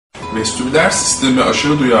Vestibüler sistemi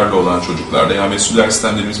aşırı duyarlı olan çocuklarda, yani vestibüler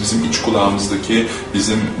sistem dediğimiz bizim iç kulağımızdaki,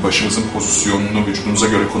 bizim başımızın pozisyonunu vücudumuza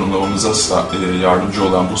göre konumlamamıza yardımcı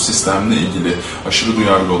olan bu sistemle ilgili aşırı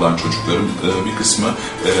duyarlı olan çocukların bir kısmı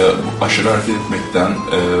aşırı hareket etmekten,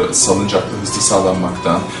 salıncaklı hızlı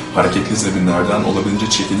sağlanmaktan, hareketli zeminlerden olabildiğince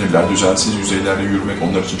çekinirler. Düzensiz yüzeylerde yürümek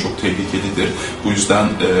onlar için çok tehlikelidir. Bu yüzden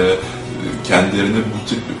kendilerini bu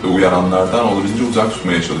tip uyaranlardan olabildiğince uzak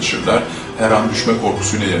tutmaya çalışırlar. Her an düşme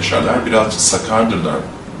korkusuyla yaşarlar. Birazcık sakardırlar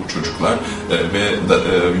bu çocuklar ve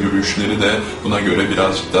yürüyüşleri de buna göre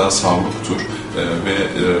birazcık daha savruktur ve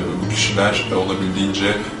bu kişiler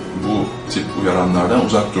olabildiğince bu tip uyaranlardan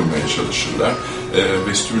uzak durmaya çalışırlar.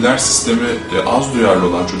 Vestibüler sistemi az duyarlı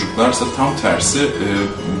olan çocuklarsa tam tersi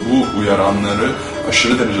bu uyaranları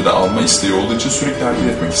aşırı derecede alma isteği olduğu için sürekli hareket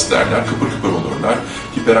etmek isterler, kıpır kıpır olurlar.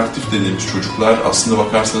 Hiperaktif dediğimiz çocuklar aslında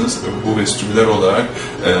bakarsanız bu vestibüler olarak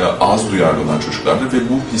az duyarlı olan çocuklardır ve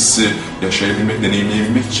bu hissi yaşayabilmek,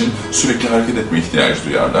 deneyimleyebilmek için sürekli hareket etme ihtiyacı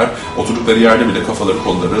duyarlar. Oturdukları yerde bile kafaları,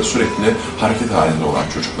 kolları sürekli hareket halinde olan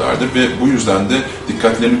çocuklardır ve bu yüzden de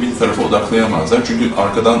dikkatlerini bir tarafa odaklayamazlar. Çünkü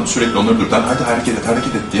arkadan sürekli onları dürten hadi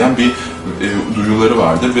hareket et diyen bir duyuları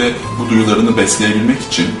vardır ve bu duyularını besleyebilmek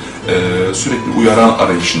için sürekli uyaran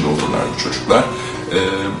arayışında olurlar bu çocuklar.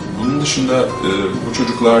 Bunun dışında bu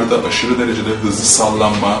çocuklarda aşırı derecede hızlı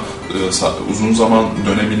sallanma, uzun zaman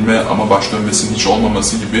dönebilme ama baş dönmesinin hiç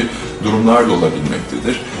olmaması gibi durumlar da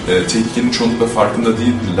olabilmektedir. Tehlikenin çoğunlukla farkında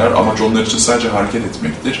değildirler. Amaç onlar için sadece hareket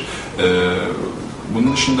etmektir.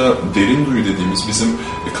 Bunun dışında derin duyu dediğimiz bizim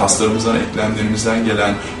kaslarımızdan, eklemlerimizden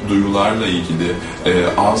gelen duyularla ilgili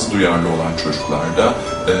az duyarlı olan çocuklarda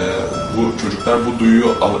bu çocuklar bu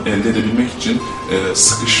duyuyu elde edebilmek için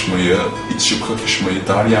sıkışmayı, itişip kakışmayı,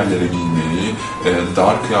 dar yerlere giymeyi,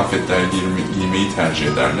 dar kıyafetler giymeyi tercih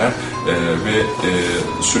ederler ve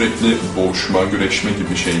sürekli boğuşma, güreşme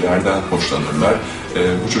gibi şeylerden hoşlanırlar.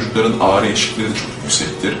 Bu çocukların ağrı eşikleri de çok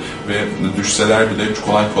yüksektir ve düşseler bile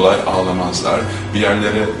kolay kolay ağlamazlar. Bir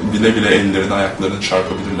yerlere bile bile ellerini, ayaklarını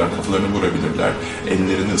çarpabilirler, kafalarını vurabilirler.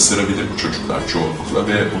 Ellerini ısırabilir bu çocuklar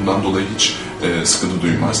çoğunlukla ve bundan dolayı hiç sıkıntı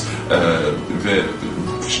duymaz. Ve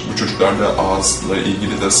bu çocuklarda ağızla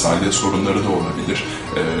ilgili de salya sorunları da olabilir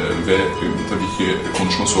ve tabii ki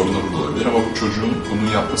konuşma sorunları da olabilir ama bu çocuğun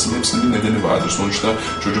bunu yapmasının hepsinin bir nedeni vardır. Sonuçta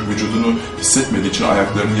çocuk vücudunu hissetmediği için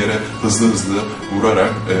ayaklarını yere hızlı hızlı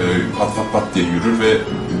vurarak pat pat pat diye yürür ve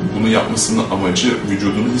bunu yapmasının amacı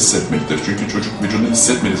vücudunu hissetmektir. Çünkü çocuk vücudunu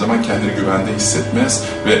hissetmediği zaman kendini güvende hissetmez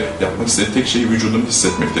ve yapmak istediği tek şey vücudunu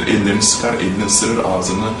hissetmektir. Ellerini sıkar, elini ısırır,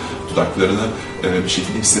 ağzını, dudaklarını bir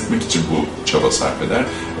şekilde hissetmek için bu çaba sarf eder.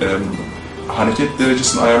 Hareket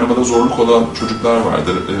derecesini ayarlamada zorluk olan çocuklar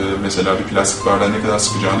vardır. Mesela bir plastik bardağı ne kadar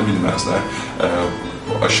sıkacağını bilmezler.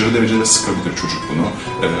 Aşırı derecede sıkabilir çocuk bunu.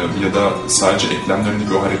 Ya da sadece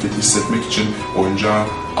eklemlerindeki o hareketi hissetmek için oyuncağı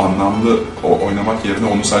anlamlı oynamak yerine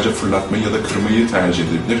onu sadece fırlatmayı ya da kırmayı tercih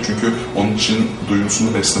edebilir. Çünkü onun için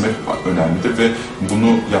duyusunu beslemek önemlidir ve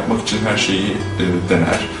bunu yapmak için her şeyi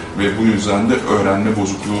dener. Ve bu yüzden de öğrenme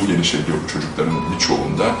bozukluğu gelişebiliyor bu çocukların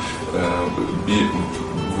birçoğunda. Bir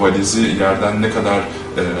valizi yerden ne kadar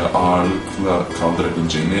ağırlıkla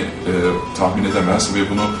kaldırabileceğini tahmin edemez ve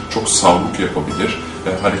bunu çok savruk yapabilir.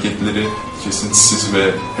 Hareketleri kesintisiz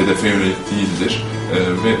ve hedefe yönelik değildir.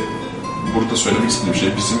 Ve burada söylemek istediğim şey,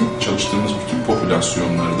 bizim çalıştığımız bütün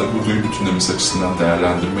popülasyonlarda bu duyu bütünlemesi açısından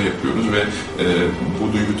değerlendirme yapıyoruz ve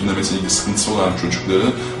bu duyu bütünlemesi ilgili sıkıntısı olan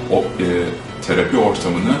çocukların terapi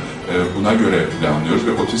ortamını buna göre planlıyoruz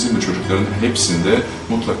ve otizmli çocukların hepsinde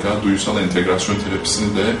mutlaka duysal entegrasyon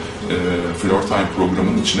terapisini de Floor Time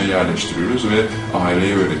programının içine yerleştiriyoruz ve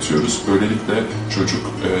aileye öğretiyoruz. Böylelikle çocuk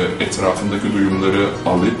etrafındaki duyumları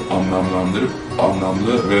alıp anlamlandırıp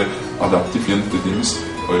anlamlı ve adaptif yanıt dediğimiz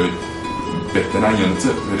beklenen yanıtı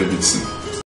verebilsin.